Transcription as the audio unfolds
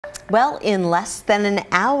Well, in less than an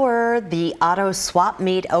hour, the auto swap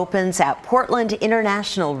meet opens at Portland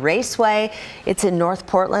International Raceway. It's in North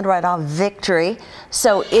Portland, right off Victory.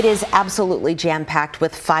 So it is absolutely jam-packed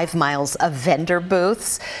with 5 miles of vendor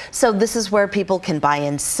booths. So this is where people can buy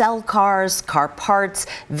and sell cars, car parts,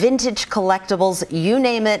 vintage collectibles, you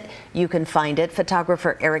name it, you can find it.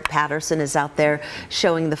 Photographer Eric Patterson is out there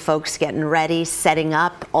showing the folks getting ready, setting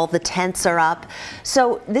up. All the tents are up.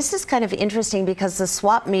 So this is kind of interesting because the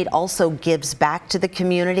swap meet also gives back to the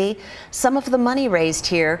community. Some of the money raised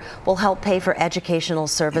here will help pay for educational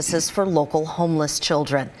services for local homeless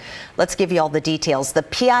children. Let's give you all the details. The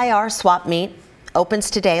PIR swap meet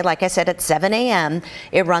opens today, like I said, at 7 a.m.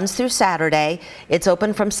 It runs through Saturday. It's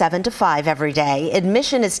open from 7 to 5 every day.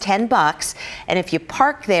 Admission is $10, and if you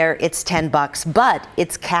park there, it's $10, but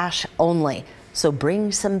it's cash only. So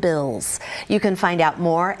bring some bills. You can find out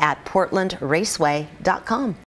more at portlandraceway.com.